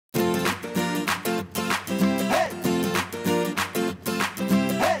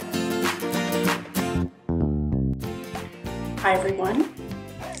Hi everyone,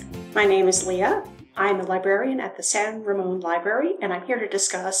 my name is Leah. I'm a librarian at the San Ramon Library, and I'm here to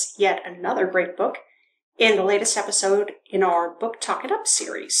discuss yet another great book in the latest episode in our Book Talk It Up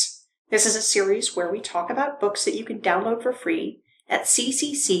series. This is a series where we talk about books that you can download for free at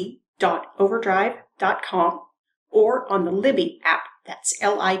ccc.overdrive.com or on the Libby app, that's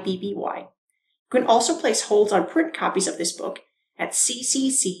Libby. You can also place holds on print copies of this book at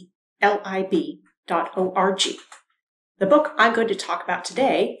ccclib.org. The book I'm going to talk about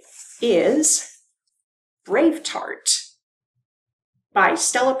today is Bravetart by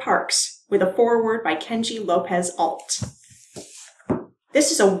Stella Parks, with a foreword by Kenji Lopez Alt.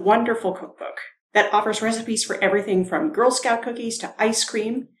 This is a wonderful cookbook that offers recipes for everything from Girl Scout cookies to ice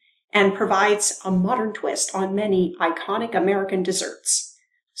cream and provides a modern twist on many iconic American desserts.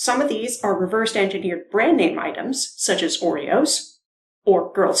 Some of these are reverse engineered brand name items, such as Oreos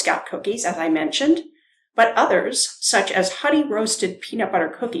or Girl Scout cookies, as I mentioned, but others, such as honey roasted peanut butter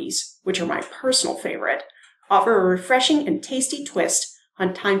cookies, which are my personal favorite, offer a refreshing and tasty twist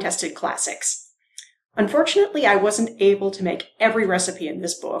on time-tested classics. Unfortunately, I wasn't able to make every recipe in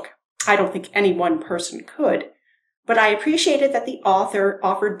this book. I don't think any one person could, but I appreciated that the author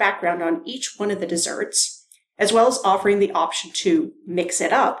offered background on each one of the desserts, as well as offering the option to mix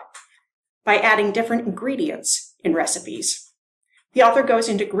it up by adding different ingredients in recipes. The author goes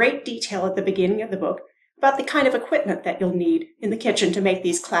into great detail at the beginning of the book about the kind of equipment that you'll need in the kitchen to make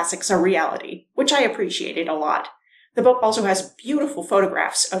these classics a reality, which I appreciated a lot. The book also has beautiful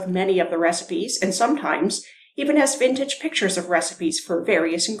photographs of many of the recipes, and sometimes even has vintage pictures of recipes for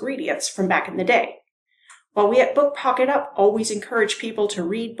various ingredients from back in the day. While we at Book Talk It Up always encourage people to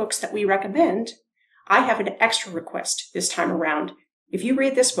read books that we recommend, I have an extra request this time around. If you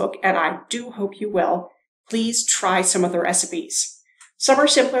read this book, and I do hope you will, please try some of the recipes. Some are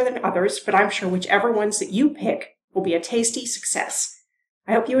simpler than others, but I'm sure whichever ones that you pick will be a tasty success.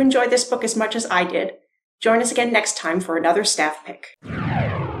 I hope you enjoyed this book as much as I did. Join us again next time for another staff pick.